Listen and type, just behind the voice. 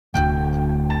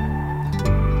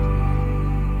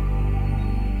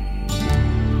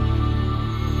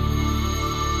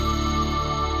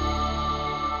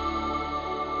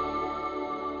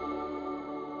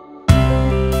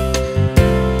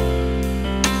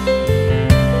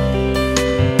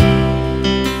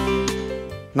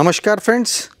Namaskar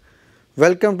friends,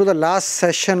 welcome to the last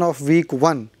session of week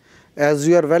 1. As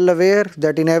you are well aware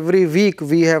that in every week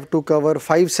we have to cover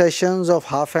 5 sessions of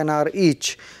half an hour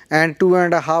each and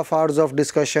 2.5 hours of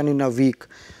discussion in a week.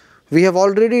 We have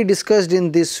already discussed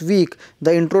in this week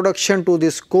the introduction to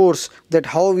this course, that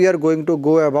how we are going to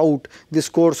go about this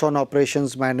course on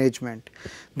operations management.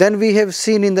 Then we have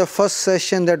seen in the first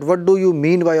session that what do you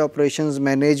mean by operations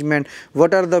management,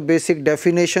 what are the basic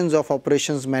definitions of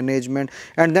operations management,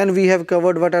 and then we have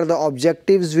covered what are the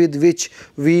objectives with which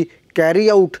we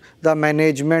carry out the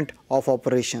management of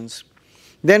operations.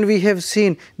 Then we have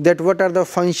seen that what are the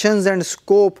functions and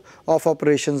scope of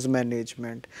operations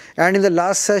management. And in the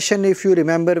last session, if you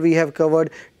remember, we have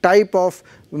covered type of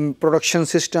production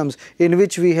systems, in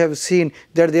which we have seen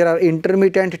that there are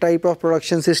intermittent type of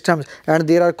production systems and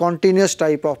there are continuous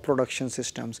type of production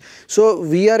systems. So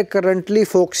we are currently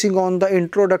focusing on the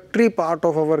introductory part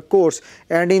of our course,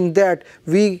 and in that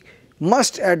we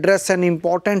must address an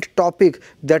important topic,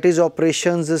 that is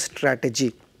operations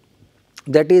strategy.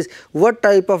 That is, what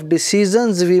type of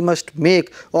decisions we must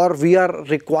make or we are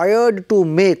required to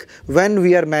make when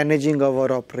we are managing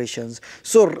our operations.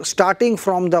 So starting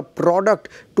from the product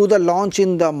to the launch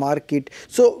in the market.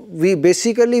 So we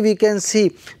can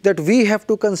see that we have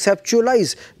to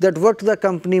conceptualize that what the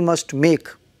company must make,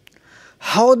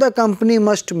 how the company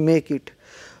must make it,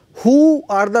 who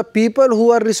are the people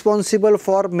who are responsible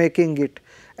for making it,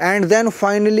 and then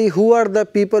finally who are the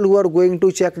people who are going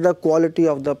to check the quality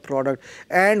of the product,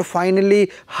 and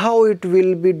finally how it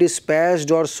will be dispatched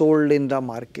or sold in the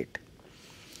market.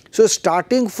 So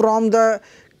starting from the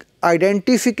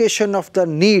identification of the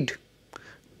need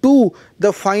to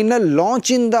the final launch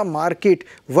in the market,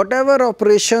 whatever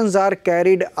operations are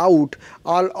carried out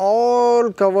are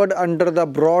all covered under the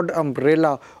broad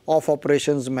umbrella of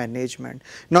operations management.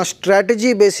 Now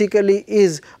strategy basically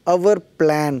is our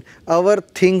plan, our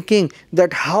thinking,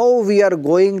 that how we are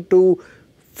going to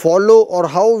follow or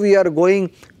how we are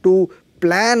going to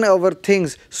plan our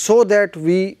things so that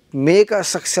we make a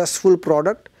successful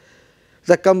product,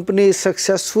 the company is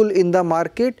successful in the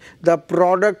market, the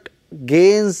product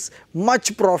gains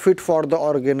much profit for the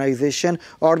organization,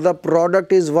 or the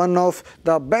product is one of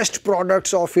the best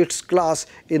products of its class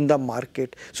in the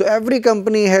market. So every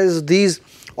company has these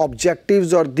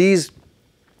objectives or these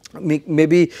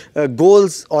maybe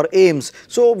goals or aims.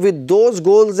 So with those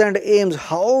goals and aims,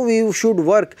 how we should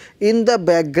work in the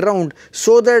background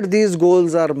so that these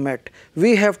goals are met?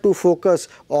 We have to focus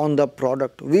on the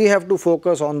product, we have to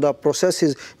focus on the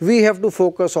processes, we have to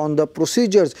focus on the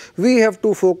procedures, we have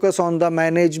to focus on the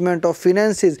management of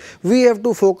finances, we have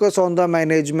to focus on the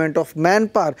management of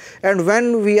manpower. And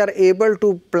when we are able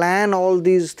to plan all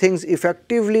these things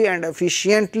effectively and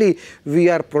efficiently, we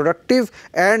are productive,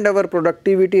 and our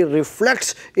productivity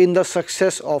reflects in the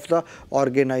success of the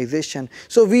organization.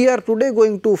 So we are today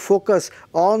going to focus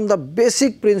on the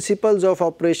basic principles of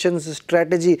operations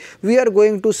strategy. We are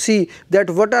going to see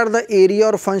that what are the area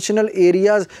or functional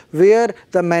areas where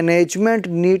the management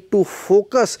need to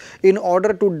focus in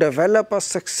order to develop a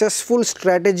successful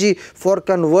strategy for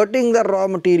converting the raw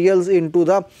materials into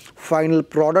the final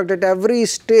product. At every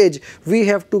stage we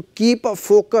have to keep a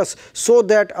focus so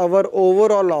that our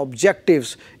overall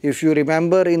objectives, if you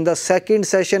remember in the second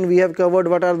session we have covered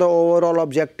what are the overall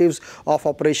objectives of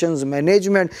operations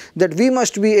management, that we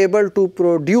must be able to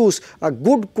produce a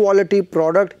good quality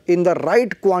product in the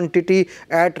right quantity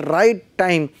at right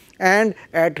time and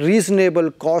at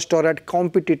reasonable cost or at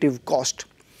competitive cost.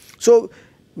 So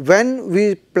when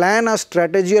we plan a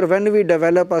strategy or when we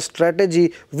develop a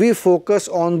strategy, we focus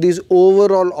on these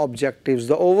overall objectives.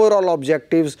 The overall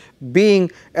objectives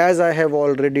being, as I have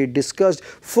already discussed,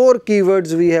 4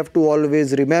 keywords we have to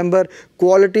always remember: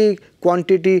 quality,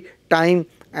 quantity, time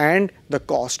and the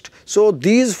cost. So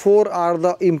these 4 are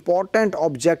the important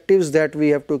objectives that we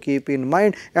have to keep in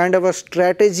mind, and our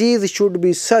strategies should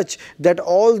be such that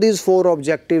all these 4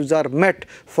 objectives are met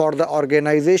for the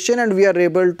organization and we are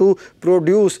able to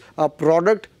produce a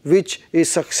product which is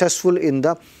successful in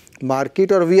the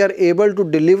market, or we are able to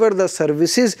deliver the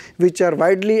services which are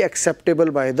widely acceptable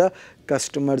by the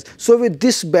customers. So with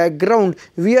this background,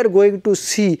 we are going to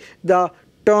see the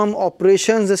term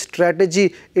operations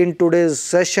strategy in today's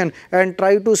session and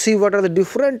try to see what are the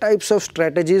different types of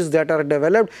strategies that are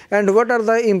developed and what are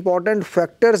the important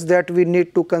factors that we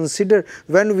need to consider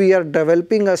when we are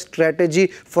developing a strategy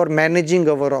for managing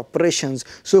our operations.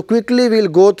 So quickly we will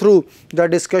go through the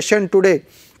discussion today,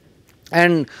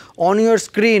 and on your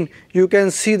screen you can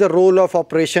see the role of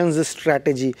operations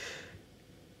strategy.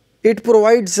 It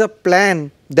provides a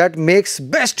plan that makes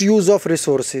best use of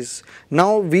resources.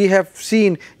 Now we have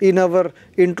seen in our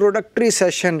introductory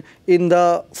session, in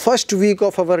the first week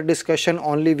of our discussion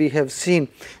only, we have seen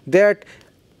that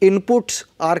inputs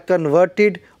are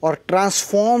converted or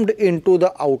transformed into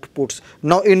the outputs.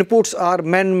 Now inputs are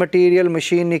man, material,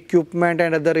 machine, equipment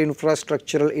and other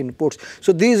infrastructural inputs.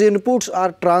 So these inputs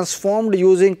are transformed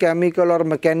using chemical or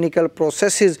mechanical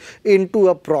processes into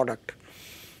a product.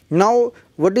 Now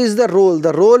what is the role?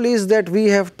 The role is that we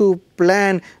have to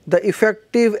plan the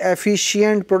effective,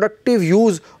 efficient, productive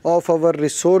use of our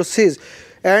resources,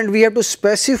 and we have to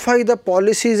specify the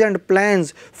policies and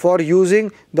plans for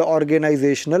using the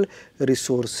organizational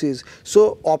resources.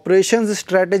 So operations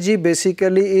strategy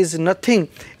basically is nothing,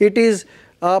 it is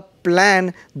a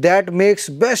plan that makes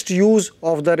best use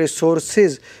of the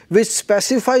resources, which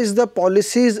specifies the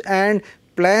policies and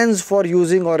plans for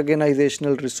using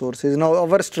organizational resources. Now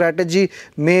our strategy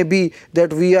may be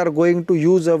that we are going to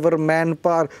use our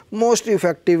manpower most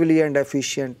effectively and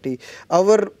efficiently.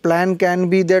 Our plan can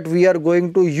be that we are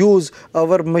going to use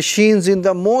our machines in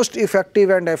the most effective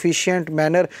and efficient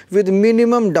manner with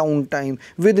minimum downtime,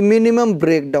 with minimum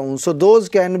breakdown. So those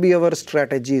can be our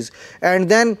strategies. And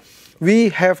then we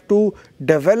have to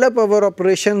develop our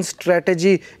operations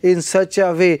strategy in such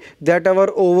a way that our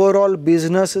overall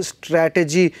business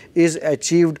strategy is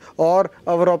achieved, or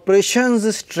our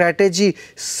operations strategy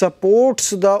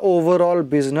supports the overall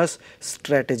business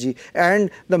strategy. And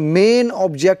the main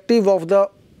objective of the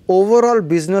overall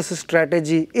business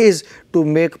strategy is to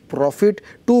make profit,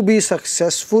 to be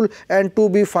successful and to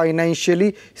be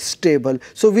financially stable.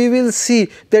 So we will see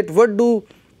that what do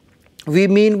we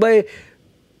mean by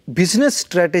business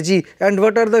strategy and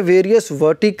what are the various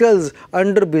verticals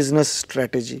under business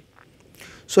strategy.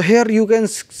 So here you can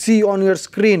see on your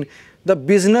screen the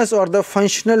business or the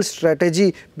functional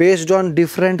strategy based on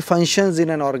different functions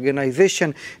in an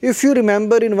organization. If you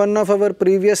remember, in one of our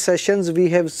previous sessions we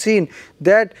have seen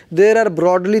that there are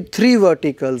broadly three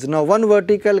verticals. Now one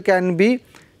vertical can be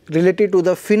related to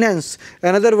the finance,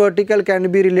 another vertical can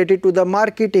be related to the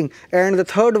marketing, and the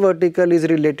third vertical is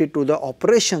related to the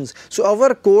operations. So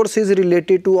our course is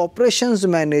related to operations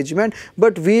management,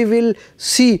 but we will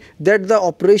see that the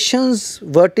operations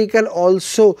vertical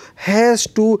also has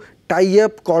to tie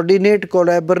up, coordinate,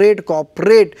 collaborate,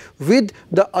 cooperate with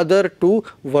the other two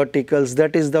verticals,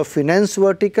 that is the finance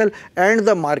vertical and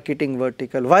the marketing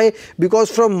vertical. Why?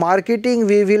 Because from marketing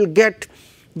we will get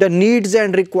the needs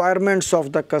and requirements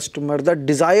of the customer, the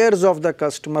desires of the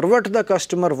customer, what the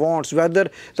customer wants, whether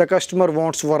the customer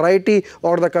wants variety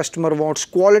or the customer wants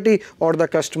quality or the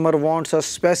customer wants a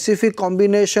specific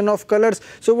combination of colors.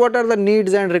 So what are the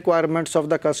needs and requirements of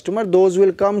the customer? Those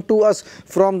will come to us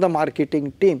from the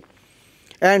marketing team.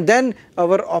 And then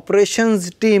our operations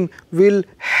team will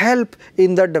help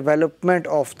in the development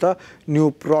of the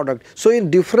new product. So in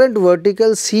different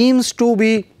verticals seems to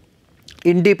be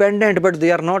independent, but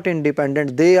they are not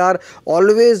independent. They are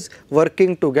always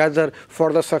working together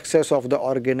for the success of the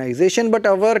organization. But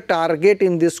our target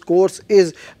in this course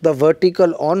is the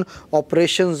vertical on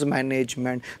operations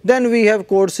management. Then we have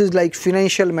courses like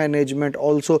financial management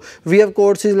also. We have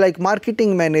courses like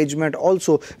marketing management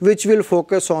also, which will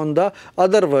focus on the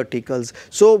other verticals.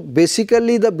 So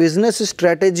basically the business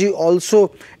strategy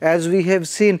also, as we have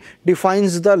seen,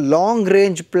 defines the long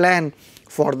range plan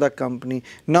for the company.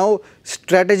 Now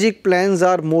strategic plans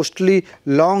are mostly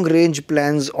long range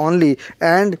plans only,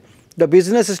 and the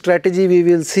business strategy we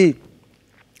will see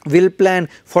will plan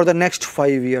for the next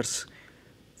 5 years.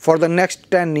 For the next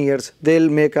 10 years they will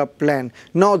make a plan.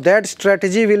 Now that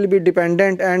strategy will be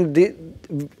dependent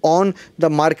on the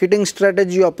marketing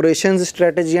strategy, operations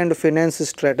strategy and finance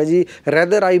strategy.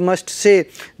 Rather, I must say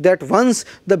that once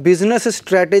the business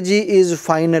strategy is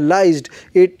finalized,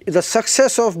 the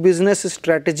success of business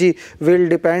strategy will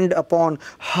depend upon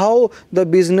how the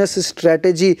business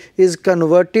strategy is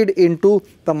converted into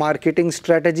the marketing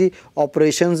strategy,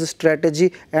 operations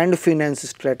strategy and finance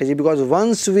strategy. Because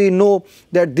once we know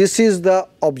that this is the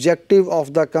objective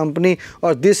of the company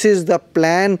or this is the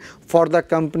plan for the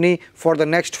company for the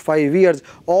next 5 years,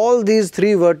 all these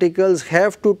three verticals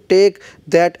have to take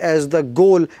that as the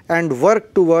goal and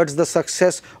work towards the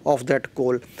success of that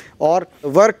goal or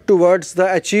work towards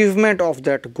the achievement of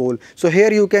that goal. So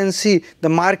here you can see the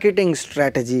marketing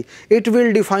strategy. It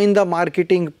will define the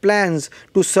marketing plans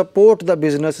to support the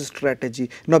business strategy.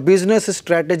 Now business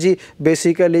strategy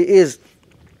basically is,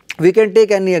 we can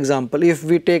take any example. If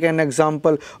we take an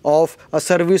example of a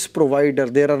service provider,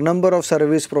 there are number of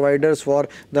service providers for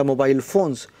the mobile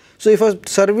phones. So if a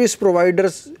service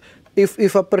provider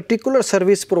if a particular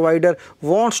service provider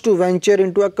wants to venture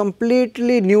into a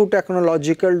completely new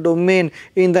technological domain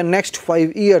in the next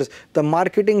 5 years, the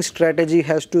marketing strategy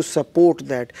has to support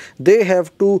that. They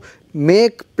have to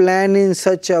make plan in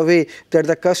such a way that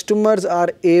the customers are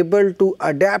able to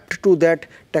adapt to that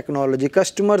technology.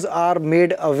 Customers are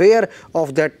made aware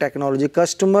of that technology.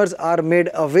 Customers are made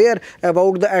aware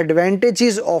about the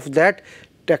advantages of that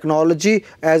technology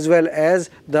as well as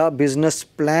the business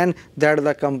plan that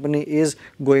the company is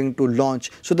going to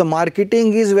launch. So the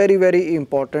marketing is very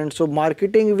important. So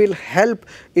marketing will help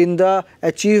in the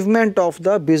achievement of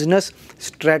the business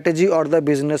strategy or the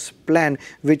business plan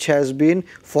which has been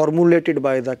formulated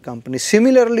by the company.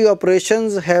 Similarly,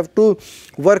 operations have to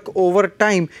work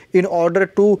overtime in order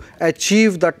to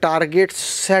achieve the targets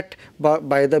set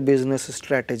by the business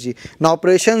strategy. Now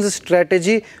operations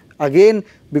strategy, again,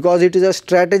 because it is a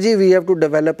strategy, we have to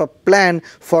develop a plan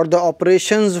for the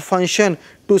operations function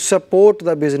to support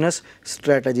the business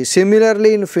strategy.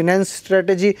 Similarly, in finance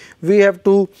strategy, we have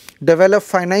to develop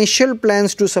financial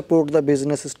plans to support the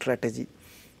business strategy.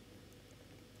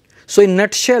 So in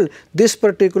nutshell, this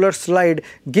particular slide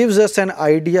gives us an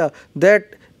idea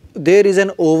that there is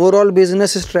an overall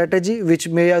business strategy which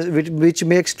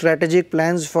makes strategic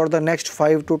plans for the next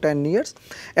 5 to 10 years,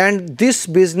 and this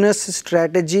business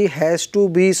strategy has to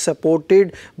be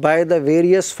supported by the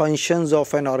various functions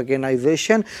of an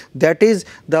organization, that is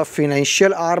the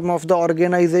financial arm of the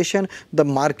organization, the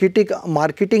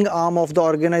marketing arm of the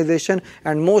organization,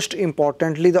 and most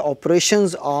importantly the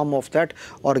operations arm of that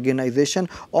organization.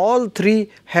 All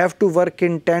three have to work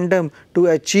in tandem to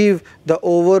achieve the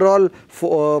overall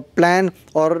plan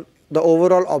or the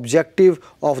overall objective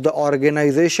of the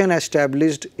organization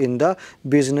established in the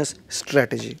business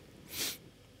strategy.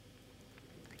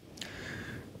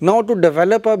 Now to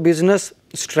develop a business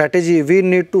strategy, we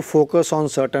need to focus on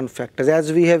certain factors.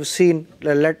 As we have seen,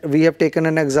 we have taken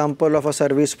an example of a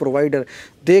service provider.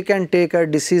 They can take a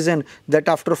decision that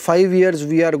after 5 years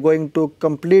we are going to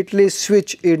completely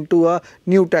switch into a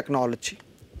new technology.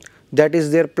 That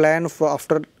is their plan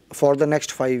for the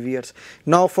next 5 years.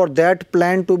 Now for that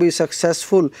plan to be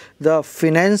successful, the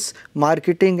finance,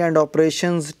 marketing and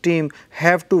operations team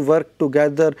have to work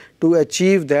together to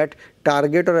achieve that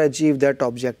target or achieve that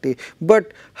objective.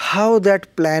 But how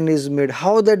that plan is made,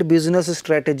 how that business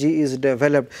strategy is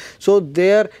developed, so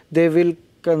there they will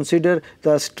consider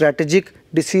the strategic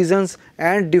decisions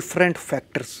and different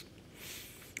factors.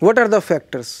 What are the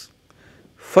factors?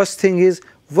 First thing is,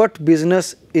 what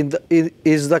business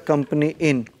is the company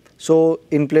in? So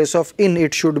in place of in,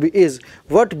 it should be is.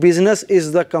 What business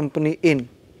is the company in?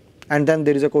 And then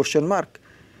there is a question mark.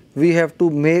 We have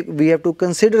to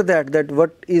consider that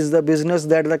what is the business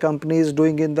that the company is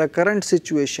doing in the current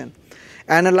situation.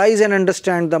 Analyze and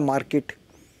understand the market.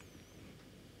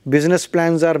 Business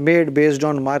plans are made based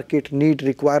on market need,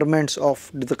 requirements of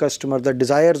the customer, the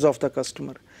desires of the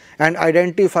customer, and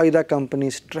identify the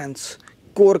company's strengths,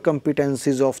 core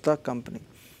competencies of the company.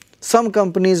 Some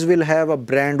companies will have a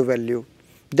brand value,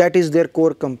 that is their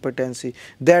core competency,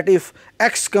 that if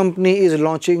X company is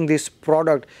launching this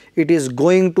product, it is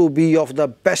going to be of the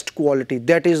best quality.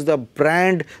 That is the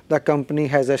brand the company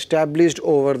has established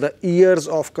over the years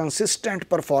of consistent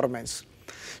performance.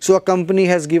 So a company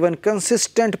has given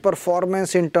consistent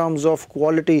performance in terms of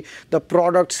quality. The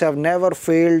products have never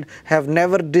failed, have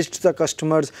never ditched the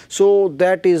customers. So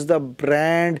that is the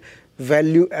brand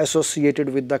value associated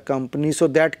with the company. So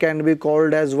that can be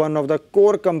called as one of the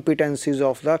core competencies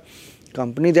of the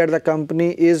company, that the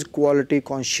company is quality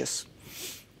conscious.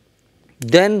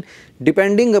 Then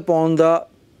depending upon the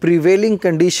prevailing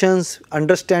conditions,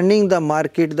 understanding the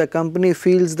market, the company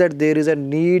feels that there is a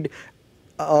need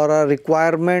or a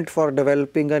requirement for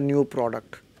developing a new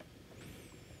product.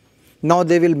 Now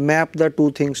they will map the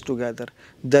two things together,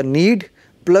 the need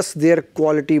plus their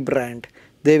quality brand.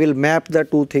 They will map the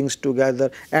two things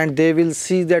together and they will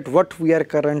see that what we are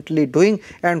currently doing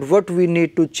and what we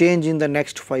need to change in the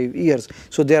next 5 years.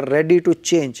 So they are ready to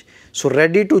change. So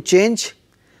ready to change,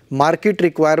 market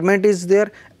requirement is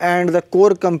there and the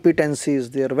core competency is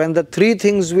there. When the three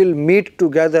things will meet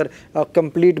together, a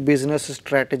complete business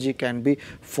strategy can be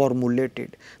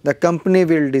formulated. The company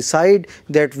will decide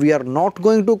that we are not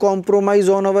going to compromise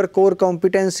on our core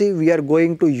competency, we are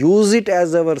going to use it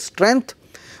as our strength.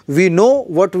 We know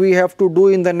what we have to do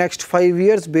in the next 5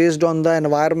 years based on the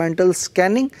environmental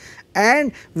scanning,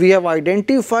 and we have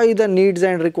identified the needs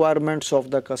and requirements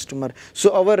of the customer.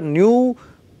 So our new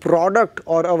product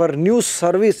or our new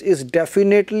service is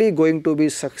definitely going to be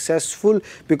successful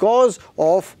because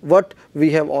of what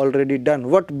we have already done,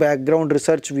 what background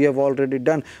research we have already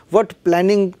done, what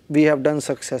planning we have done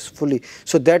successfully.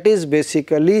 So that is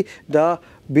basically the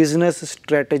business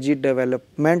strategy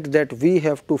development that we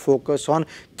have to focus on.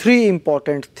 Three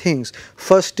important things.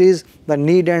 First is the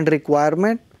need and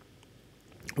requirement.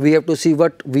 We have to see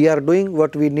what we are doing,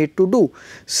 what we need to do.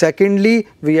 Secondly,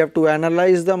 we have to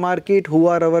analyze the market, who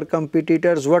are our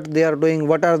competitors, what they are doing,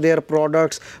 what are their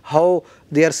products, how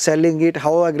they are selling it,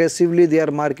 how aggressively they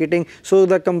are marketing. So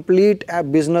the complete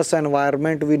business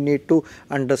environment we need to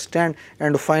understand,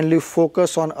 and finally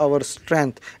focus on our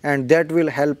strength, and that will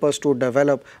help us to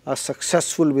develop a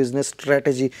successful business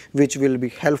strategy which will be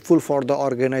helpful for the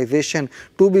organization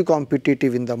to be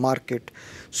competitive in the market.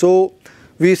 So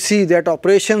we see that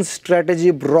operations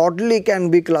strategy broadly can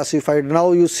be classified.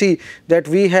 Now you see that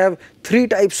we have three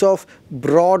types of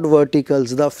broad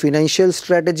verticals: the financial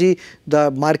strategy,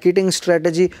 the marketing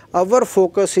strategy. Our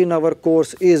focus in our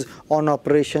course is on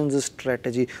operations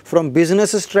strategy. From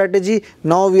business strategy,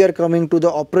 now we are coming to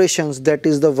the operations, that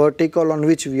is the vertical on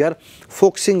which we are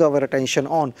focusing our attention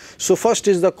on. So first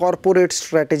is the corporate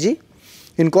strategy.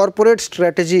 In corporate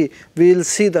strategy, we will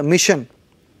see the mission.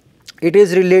 It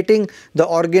is relating the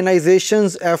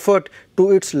organization's effort to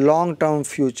its long-term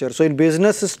future. So in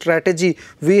business strategy,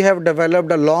 we have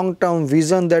developed a long-term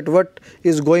vision that what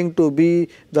is going to be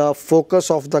the focus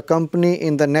of the company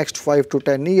in the next 5 to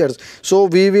 10 years. So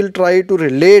we will try to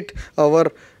relate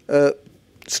our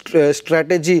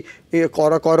strategy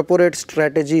or a corporate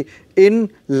strategy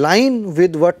in line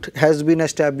with what has been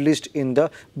established in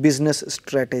the business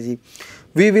strategy.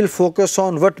 We will focus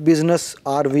on what business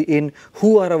are we in,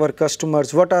 who are our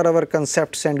customers, what are our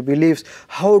concepts and beliefs,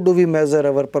 how do we measure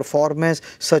our performance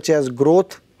such as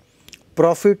growth,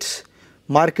 profits,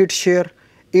 market share,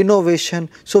 innovation.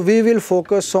 So we will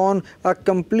focus on a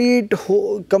complete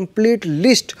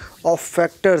list of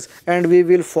factors, and we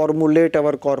will formulate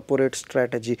our corporate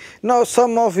strategy. Now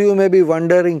some of you may be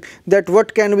wondering that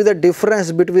what can be the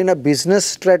difference between a business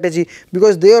strategy,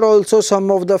 because there also some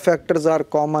of the factors are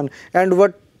common, and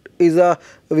what is a,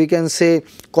 we can say,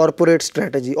 corporate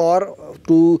strategy, or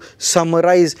to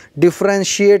summarize,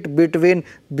 differentiate between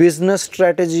business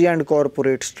strategy and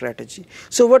corporate strategy.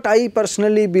 So what I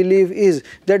personally believe is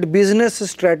that business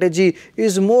strategy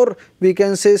is more, we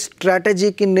can say,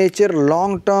 strategic in nature,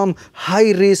 long term,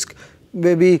 high risk,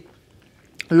 maybe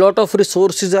lot of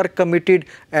resources are committed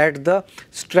at the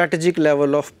strategic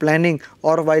level of planning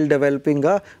or while developing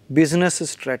a business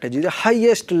strategy, the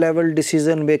highest level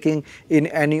decision making in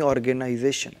any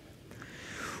organization.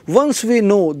 Once we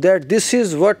know that this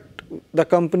is what the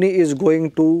company is going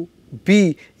to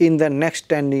be in the next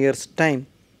 10 years time,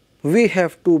 we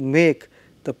have to make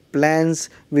the plans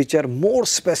which are more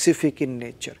specific in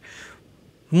nature,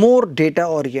 more data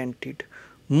oriented,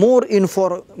 more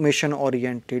information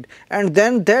oriented, and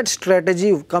then that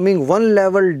strategy coming one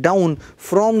level down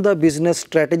from the business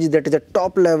strategy, that is the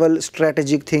top level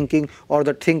strategic thinking or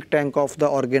the think tank of the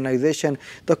organization.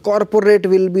 The corporate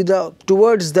will be the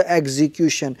towards the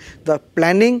execution. The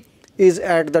planning is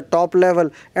at the top level,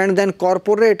 and then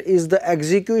corporate is the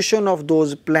execution of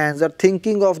those plans, the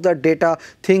thinking of the data,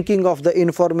 thinking of the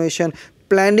information,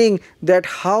 planning that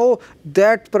how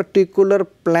that particular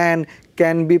plan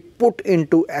can be put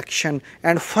into action,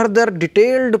 and further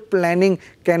detailed planning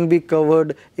can be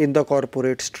covered in the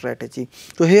corporate strategy.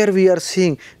 So here we are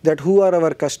seeing that who are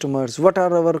our customers, what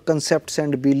are our concepts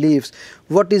and beliefs,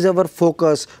 what is our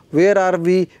focus, where are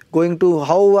we going to,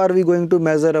 how are we going to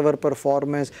measure our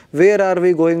performance, where are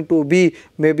we going to be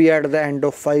maybe at the end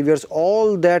of 5 years.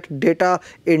 All that data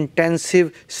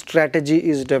intensive strategy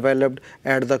is developed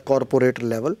at the corporate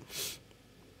level.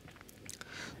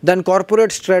 Then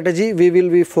corporate strategy, we will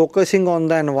be focusing on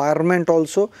the environment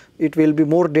also. It will be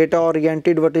more data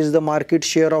oriented. What is the market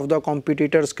share of the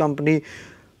competitors company?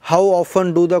 How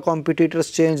often do the competitors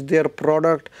change their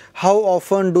product? How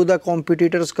often do the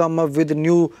competitors come up with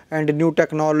new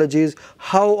technologies?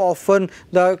 How often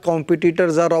the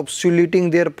competitors are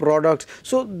obsoleting their products?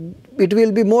 So it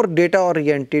will be more data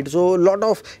oriented. So a lot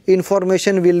of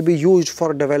information will be used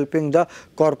for developing the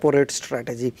corporate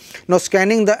strategy. Now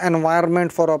scanning the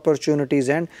environment for opportunities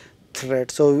and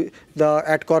threat. So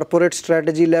at corporate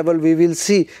strategy level, we will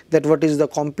see that what is the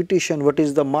competition, what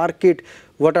is the market,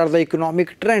 what are the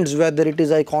economic trends, whether it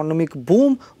is economic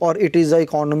boom or it is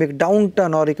economic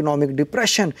downturn or economic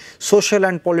depression, social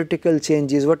and political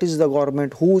changes, what is the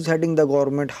government, who is heading the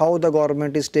government, how the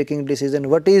government is taking decision,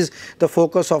 what is the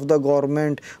focus of the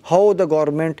government, how the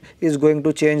government is going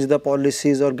to change the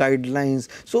policies or guidelines.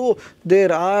 So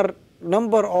there are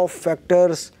number of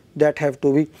factors that have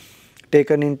to be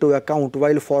taken into account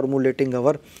while formulating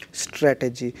our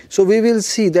strategy. So we will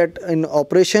see that in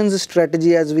operations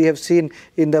strategy, as we have seen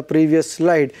in the previous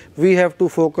slide, we have to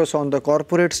focus on the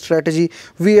corporate strategy,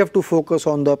 we have to focus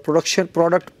on the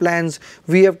product plans,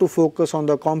 we have to focus on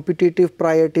the competitive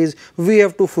priorities, we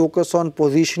have to focus on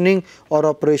positioning or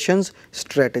operations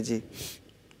strategy.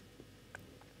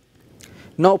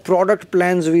 Now product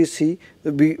plans, we see,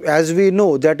 as we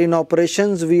know that in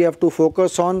operations we have to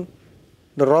focus on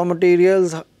the raw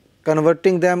materials,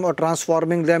 converting them or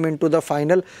transforming them into the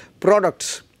final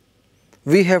products.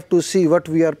 We have to see what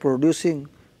we are producing,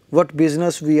 what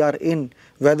business we are in,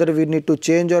 whether we need to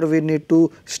change or we need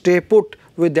to stay put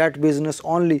with that business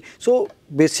only. So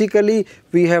basically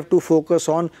we have to focus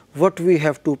on what we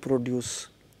have to produce,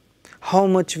 how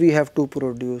much we have to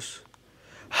produce,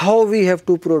 how we have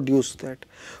to produce that,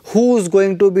 who is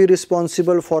going to be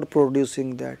responsible for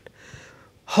producing that,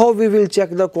 how we will check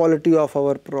the quality of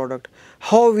our product,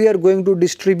 how we are going to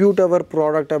distribute our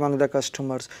product among the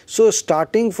customers. So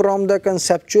starting from the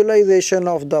conceptualization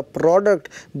of the product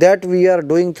that we are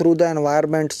doing through the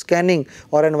environment scanning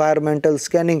or environmental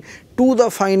scanning to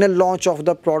the final launch of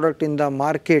the product in the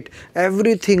market,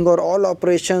 everything or all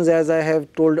operations, as I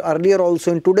have told earlier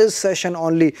also in today's session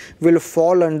only, will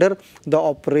fall under the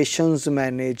operations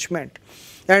management.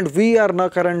 And we are now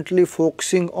currently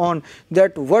focusing on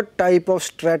that what type of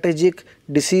strategic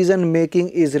decision making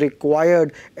is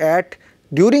required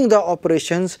during the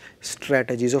operations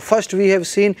strategy. So first we have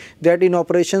seen that in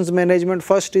operations management,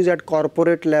 first is at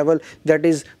corporate level, that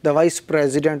is the vice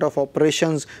president of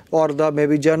operations or the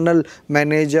maybe general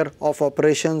manager of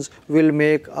operations will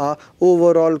make a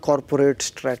overall corporate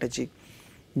strategy.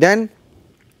 Then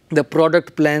the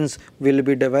product plans will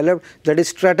be developed, that is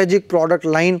strategic product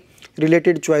line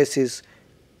related choices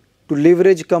to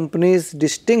leverage companies'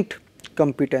 distinct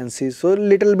competencies. So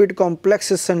little bit complex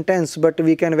sentence, but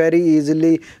we can very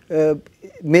easily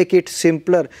make it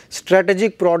simpler.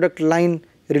 Strategic product line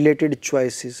related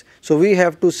choices. So we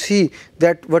have to see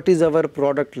that what is our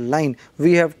product line,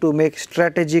 we have to make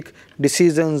strategic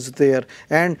decisions there,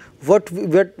 and what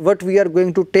we are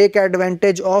going to take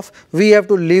advantage of, we have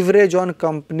to leverage on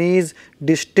companies'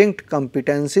 distinct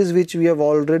competencies, which we have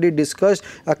already discussed.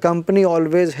 A company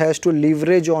always has to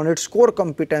leverage on its core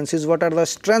competencies. What are the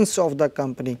strengths of the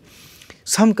company?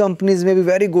 Some companies may be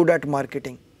very good at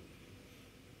marketing.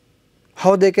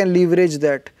 How they can leverage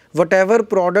that? Whatever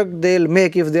product they will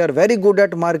make, if they are very good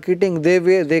at marketing,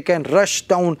 they can rush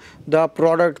down the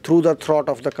product through the throat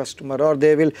of the customer, or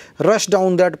they will rush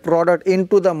down that product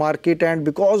into the market, and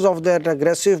because of that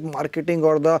aggressive marketing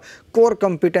or the core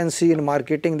competency in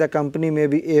marketing, the company may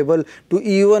be able to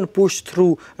even push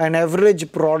through an average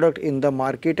product in the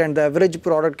market, and the average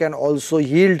product can also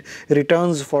yield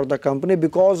returns for the company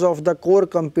because of the core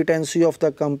competency of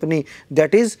the company,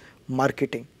 that is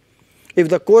marketing. If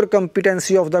the core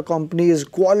competency of the company is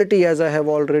quality, as I have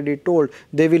already told,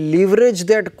 they will leverage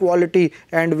that quality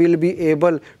and will be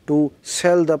able to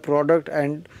sell the product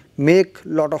and make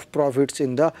lot of profits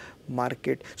in the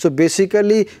market. So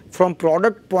basically from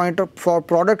product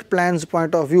plans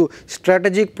point of view,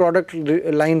 strategic product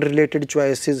line related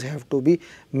choices have to be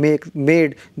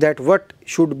made, that what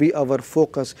should be our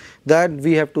focus. Then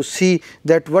we have to see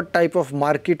that what type of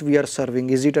market we are serving.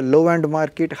 Is it a low end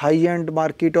market, high end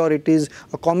market, or it is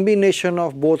a combination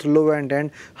of both low end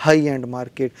and high end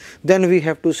market. Then we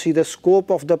have to see the scope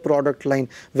of the product line,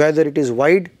 whether it is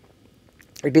wide,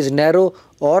 it is narrow,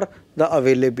 or the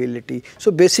availability.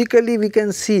 So basically we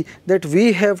can see that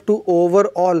we have to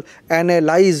overall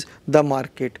analyze the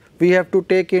market. We have to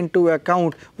take into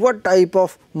account what type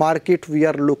of market we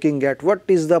are looking at, what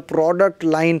is the product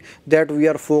line that we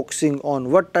are focusing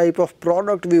on, what type of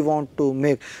product we want to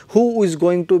make, who is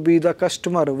going to be the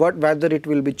customer, whether it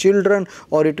will be children,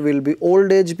 or it will be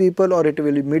old age people, or it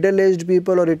will be middle aged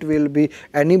people, or it will be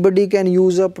anybody can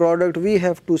use a product. We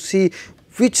have to see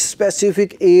which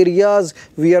specific areas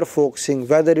we are focusing,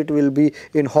 whether it will be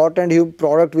in hot and humid,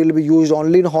 product will be used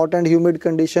only in hot and humid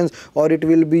conditions, or it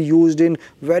will be used in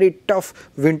very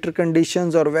tough winter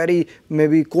conditions or very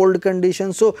maybe cold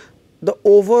conditions. So the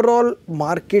overall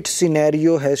market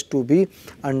scenario has to be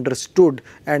understood,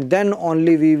 and then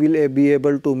only we will be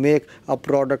able to make a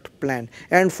product plan.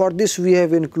 And for this we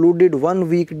have included 1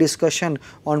 week discussion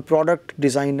on product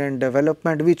design and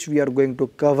development, which we are going to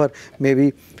cover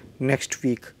maybe next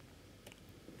week.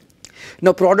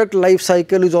 Now product life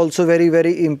cycle is also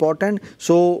very important.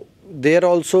 So there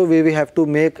also we have to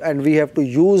make, and we have to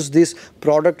use this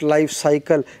product life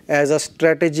cycle as a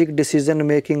strategic decision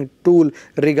making tool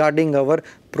regarding our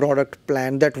product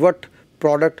plan, that what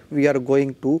product we are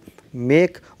going to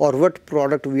make or what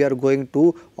product we are going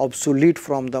to obsolete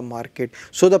from the market.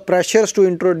 So the pressures to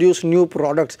introduce new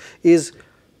products is,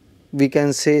 we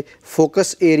can say,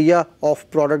 focus area of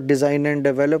product design and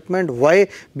development. Why?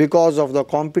 Because of the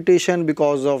competition,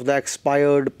 because of the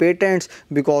expired patents,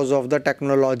 because of the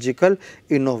technological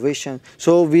innovation.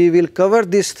 So we will cover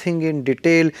this thing in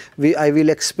detail. I will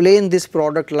explain this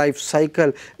product life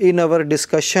cycle in our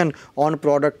discussion on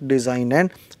product design and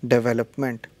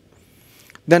development.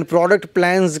 Then product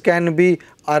plans can be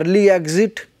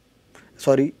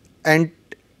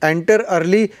enter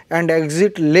early and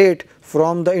exit late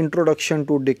from the introduction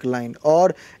to decline,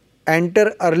 or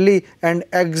enter early and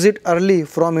exit early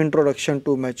from introduction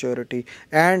to maturity,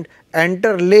 and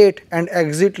enter late and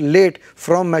exit late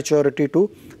from maturity to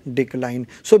decline.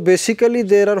 So basically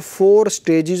there are 4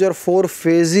 stages or 4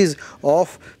 phases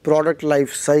of product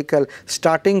life cycle,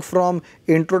 starting from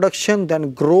introduction,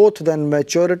 then growth, then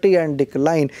maturity and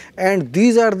decline, and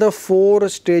these are the 4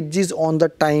 stages on the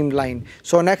timeline.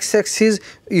 So on x-axis,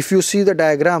 if you see the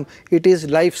diagram, it is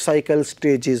life cycle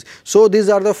stages. So these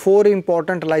are the 4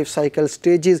 important life cycle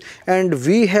stages, and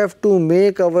we have to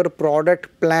make our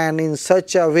product plan in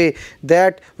such a way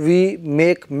that we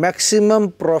make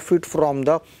maximum profit from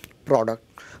the product.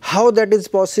 How that is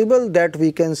possible, that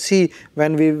we can see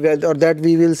when we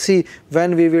will see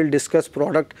when we will discuss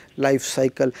product life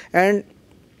cycle, and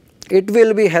it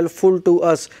will be helpful to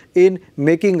us in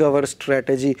making our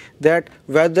strategy, that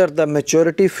whether the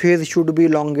maturity phase should be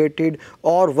elongated,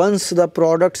 or once the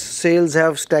product sales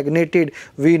have stagnated,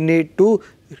 we need to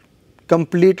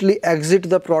completely exit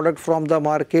the product from the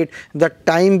market. The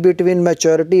time between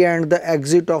maturity and the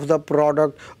exit of the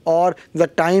product, or the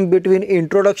time between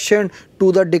introduction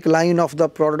to the decline of the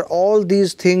product, all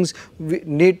these things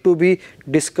need to be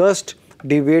discussed,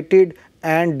 debated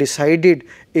and decided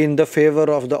in the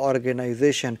favor of the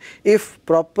organization. If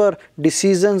proper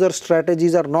decisions or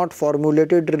strategies are not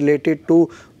formulated related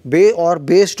to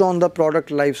based on the product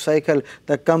life cycle,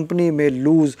 the company may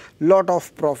lose lot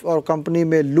of profit, or company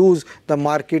may lose the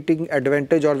marketing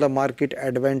advantage or the market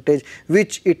advantage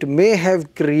which it may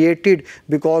have created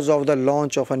because of the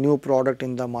launch of a new product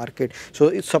in the market.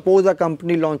 So suppose a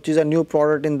company launches a new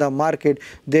product in the market,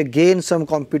 they gain some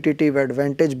competitive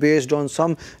advantage based on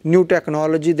some new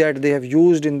technology that they have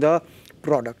used in the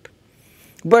product.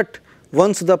 But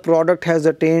once the product has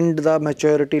attained the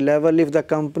maturity level, if the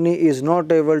company is not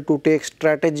able to take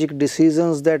strategic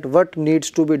decisions that what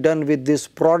needs to be done with this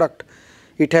product,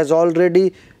 it has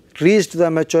already reached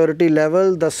the maturity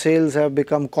level, the sales have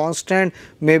become constant,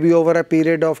 maybe over a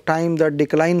period of time the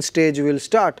decline stage will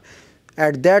start.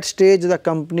 At that stage, the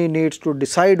company needs to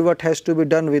decide what has to be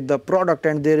done with the product,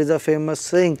 and there is a famous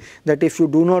saying that if you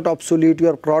do not obsolete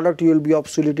your product, you will be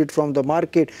obsoleted from the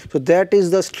market. So that is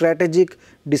the strategic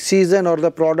decision or the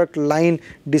product line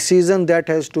decision that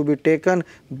has to be taken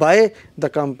by the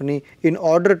company in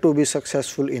order to be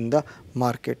successful in the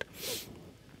market.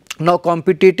 Now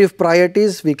competitive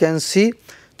priorities, we can see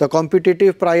the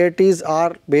competitive priorities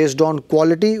are based on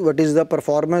quality, what is the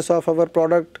performance of our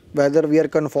product, whether we are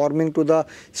conforming to the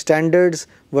standards,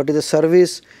 what is the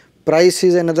service. Price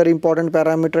is another important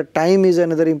parameter, time is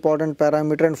another important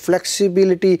parameter, and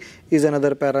flexibility is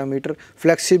another parameter.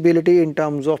 Flexibility in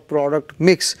terms of product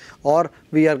mix, or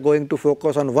we are going to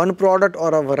focus on one product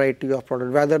or a variety of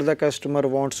product, whether the customer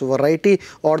wants variety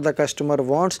or the customer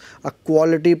wants a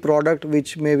quality product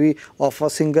which may be of a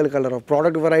single color. Of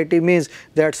product variety means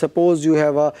that suppose you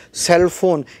have a cell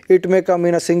phone, it may come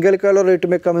in a single color, it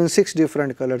may come in 6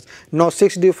 different colors. Now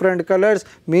 6 different colors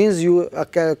means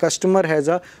a customer has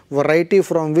a variety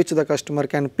from which the customer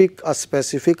can pick a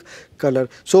specific color.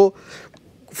 So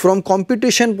from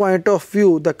competition point of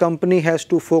view, the company has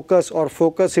to focus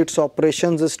its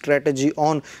operations strategy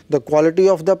on the quality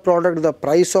of the product, the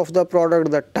price of the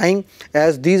product, the time,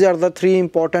 as these are the 3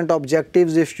 important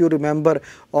objectives, if you remember,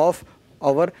 of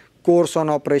our course on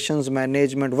operations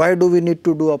management. Why do we need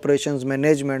to do operations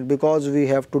management? Because we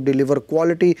have to deliver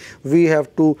quality, we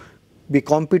have to be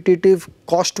competitive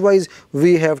cost wise,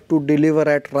 we have to deliver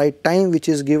at right time, which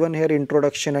is given here,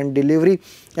 introduction and delivery,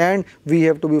 and we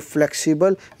have to be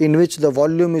flexible, in which the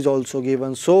volume is also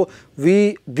given. So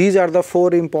these are the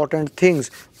 4 important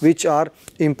things which are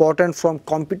important from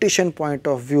competition point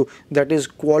of view, that is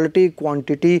quality,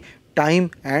 quantity,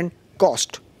 time and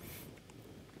cost.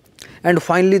 And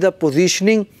finally the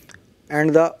positioning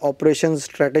and the operations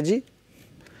strategy.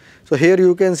 So here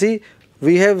you can see,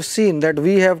 we have seen that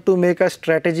we have to make a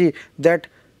strategy that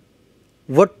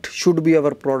what should be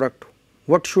our product,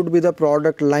 what should be the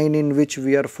product line in which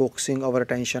we are focusing our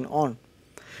attention on.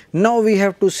 Now we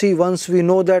have to see, once we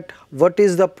know that what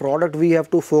is the product, we have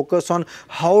to focus on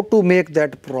how to make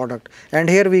that product. And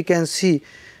here we can see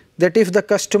that if the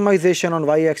customization on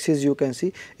y-axis, you can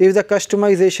see if the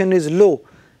customization is low,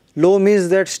 low means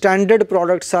that standard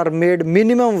products are made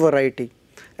minimum variety,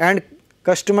 and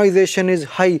customization is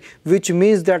high, which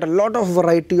means that a lot of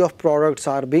variety of products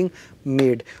are being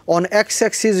made. On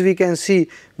x-axis we can see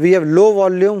we have low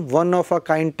volume, one of a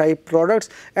kind type products,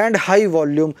 and high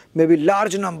volume, maybe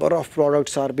large number of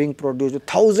products are being produced,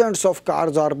 thousands of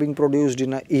cars are being produced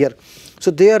in a year.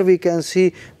 So there we can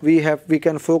see we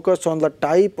can focus on the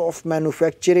type of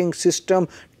manufacturing system,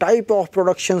 type of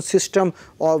production system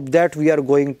of that we are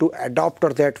going to adopt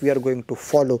or that we are going to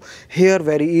follow. Here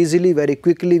very easily, very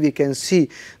quickly we can see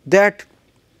that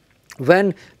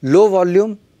when low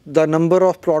volume, the number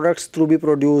of products to be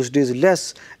produced is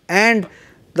less and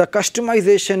the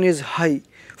customization is high.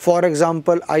 For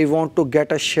example, I want to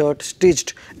get a shirt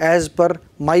stitched as per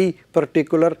my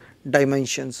particular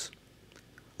dimensions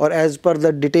or as per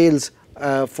the details,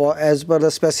 as per the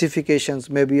specifications,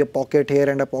 maybe a pocket here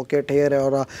and a pocket here,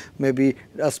 or maybe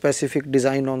a specific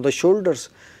design on the shoulders.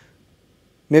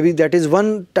 Maybe that is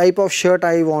one type of shirt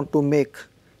I want to make.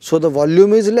 So the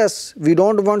volume is less, we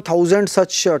do not want 1000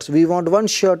 such shirts, we want one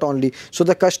shirt only. So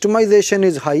the customization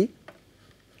is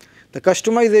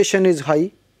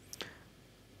high,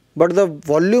 but the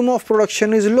volume of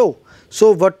production is low.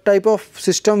 So what type of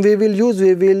system we will use?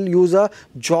 We will use a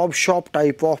job shop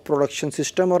type of production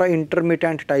system or an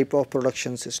intermittent type of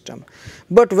production system.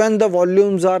 But when the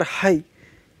volumes are high,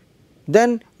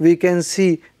 then we can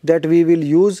see that we will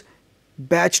use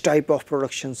batch type of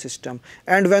production system.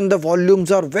 And when the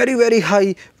volumes are very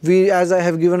high, we, as I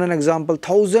have given an example,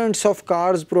 thousands of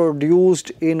cars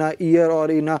produced in a year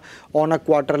or on a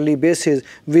quarterly basis,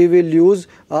 we will use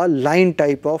a line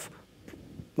type of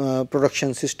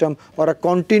production system or a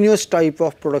continuous type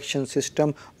of production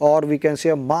system, or we can say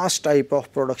a mass type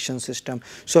of production system.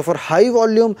 So for high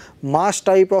volume, mass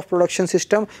type of production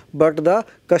system, but the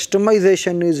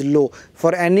customization is low.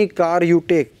 For any car you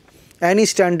take, any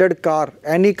standard car,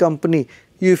 any company,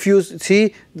 if you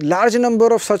see large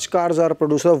number of such cars are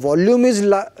produced, the volume is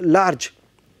large,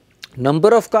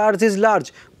 number of cars is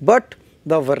large, but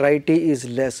the variety is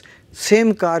less.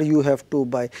 Same car you have to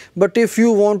buy. But if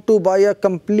you want to buy a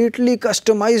completely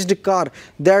customized car,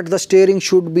 that the steering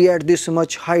should be at this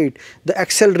much height, the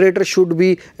accelerator should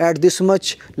be at this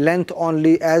much length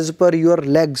only as per your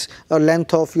legs or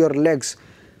length of your legs,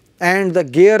 and the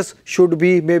gears should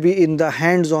be maybe in the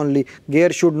hands only,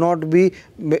 gear should not be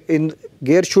in,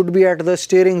 gear should be at the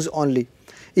steerings only.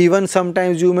 Even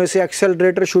sometimes you may say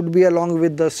accelerator should be along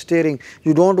with the steering,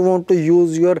 you do not want to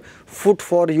use your foot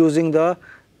for using the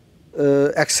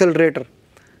accelerator,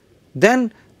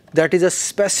 then that is a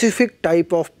specific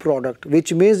type of product,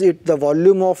 which means the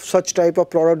volume of such type of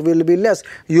product will be less.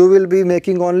 You will be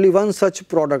making only one such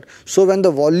product. So when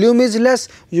the volume is less,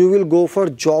 you will go for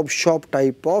job shop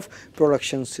type of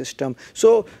production system.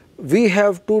 So we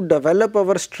have to develop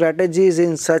our strategies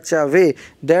in such a way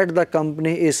that the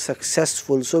company is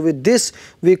successful. So with this,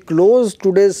 we close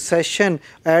today's session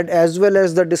and as well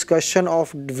as the discussion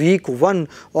of week 1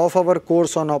 of our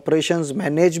course on operations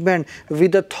management,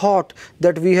 with the thought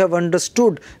that we have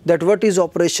understood that what is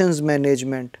operations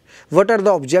management, what are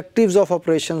the objectives of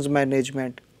operations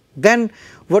management, then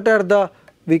what are the,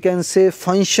 we can say,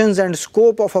 functions and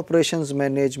scope of operations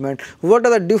management, what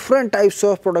are the different types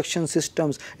of production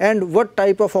systems, and what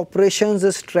type of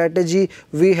operations strategy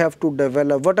we have to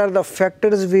develop, what are the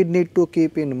factors we need to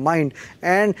keep in mind,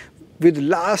 and with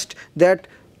last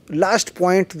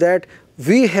point, that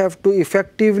we have to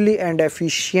effectively and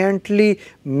efficiently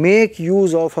make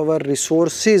use of our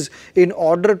resources in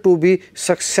order to be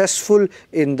successful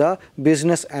in the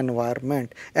business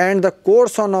environment. And the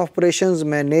course on operations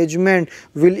management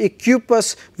will equip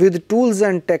us with tools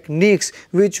and techniques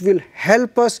which will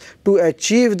help us to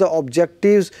achieve the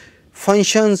objectives,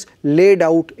 functions laid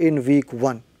out in week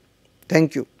 1.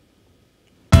 Thank you.